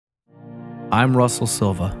I'm Russell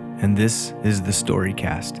Silva, and this is the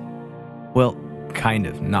Storycast. Well, kind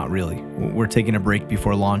of, not really. We're taking a break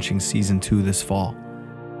before launching Season 2 this fall.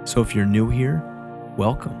 So if you're new here,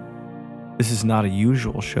 welcome. This is not a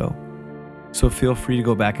usual show, so feel free to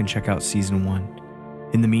go back and check out Season 1.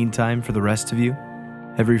 In the meantime, for the rest of you,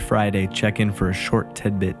 every Friday, check in for a short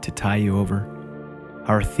tidbit to tie you over.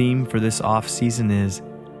 Our theme for this off-season is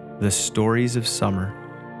The Stories of Summer.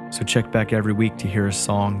 So check back every week to hear a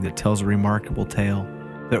song that tells a remarkable tale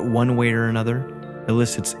that one way or another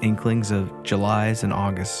elicits inklings of Julys and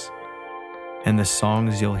Augusts. And the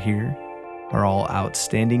songs you'll hear are all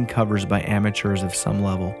outstanding covers by amateurs of some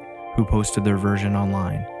level who posted their version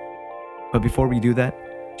online. But before we do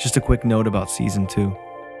that, just a quick note about Season 2.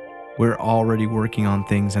 We're already working on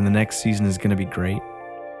things and the next season is going to be great,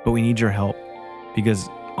 but we need your help because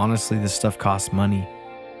honestly this stuff costs money.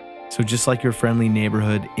 So just like your friendly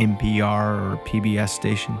neighborhood NPR or PBS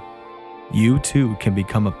station, you too can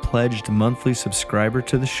become a pledged monthly subscriber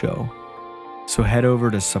to the show. So head over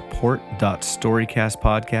to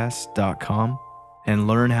support.storycastpodcast.com and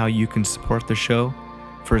learn how you can support the show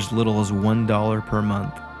for as little as $1 per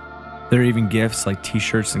month. There are even gifts like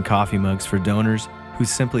t-shirts and coffee mugs for donors who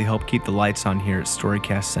simply help keep the lights on here at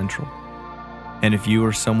Storycast Central. And if you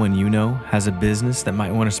or someone you know has a business that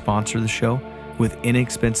might want to sponsor the show, with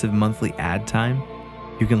inexpensive monthly ad time,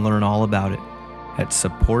 you can learn all about it at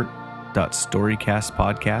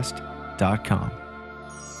support.storycastpodcast.com.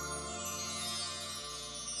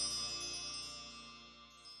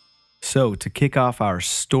 So, to kick off our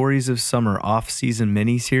Stories of Summer off-season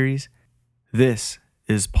mini-series, this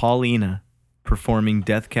is Paulina performing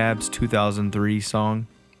Death Cab's 2003 song,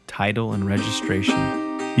 Title and Registration.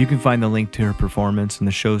 You can find the link to her performance in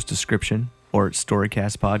the show's description or at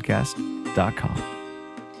storycastpodcast.com.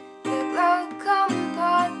 The glove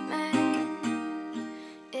compartment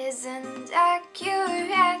isn't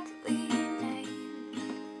accurately named,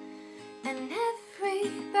 and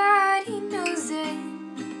everybody knows it.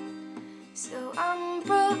 So I'm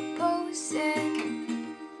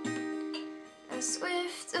proposing a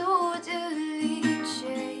swift orderly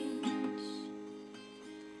change,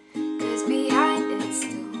 'cause behind its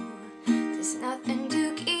door there's nothing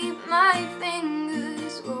to keep my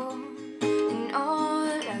fingers warm. And all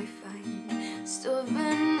I find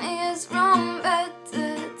stubborn is from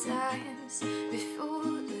better times,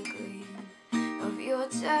 before the gleam of your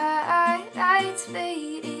tide's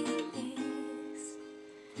fading is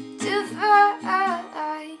to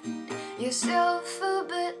find yourself a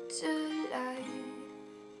better life.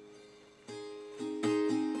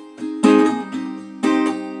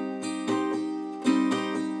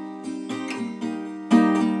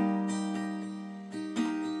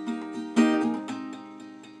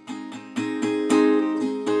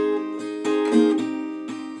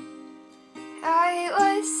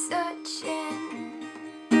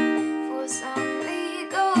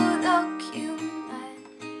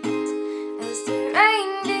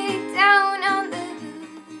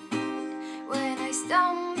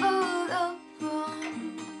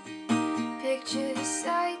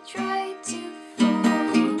 I try to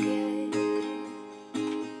forget,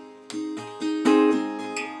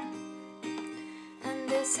 and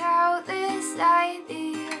that's how this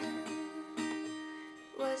idea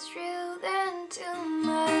was drilled into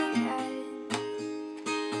my head.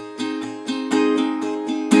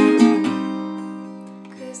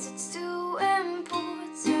 'Cause it's too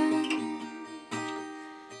important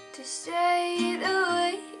to stay the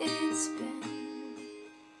way it's been.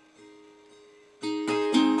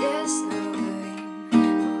 There's no blame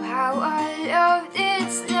for how I loved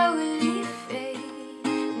it slowly fade.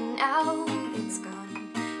 Now it's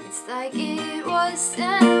gone. It's like it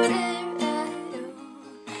wasn't there at all.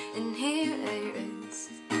 And here I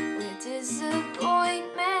rest with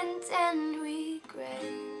disappointment and regret.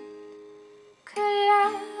 'Cause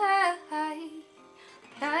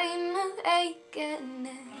I'm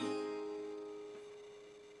awakening.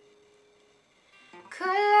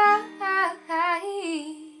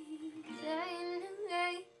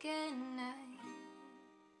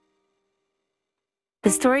 The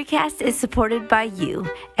Storycast is supported by you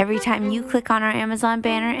every time you click on our Amazon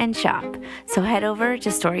banner and shop. So head over to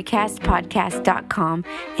storycastpodcast.com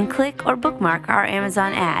and click or bookmark our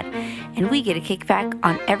Amazon ad, and we get a kickback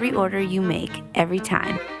on every order you make every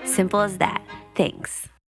time. Simple as that. Thanks.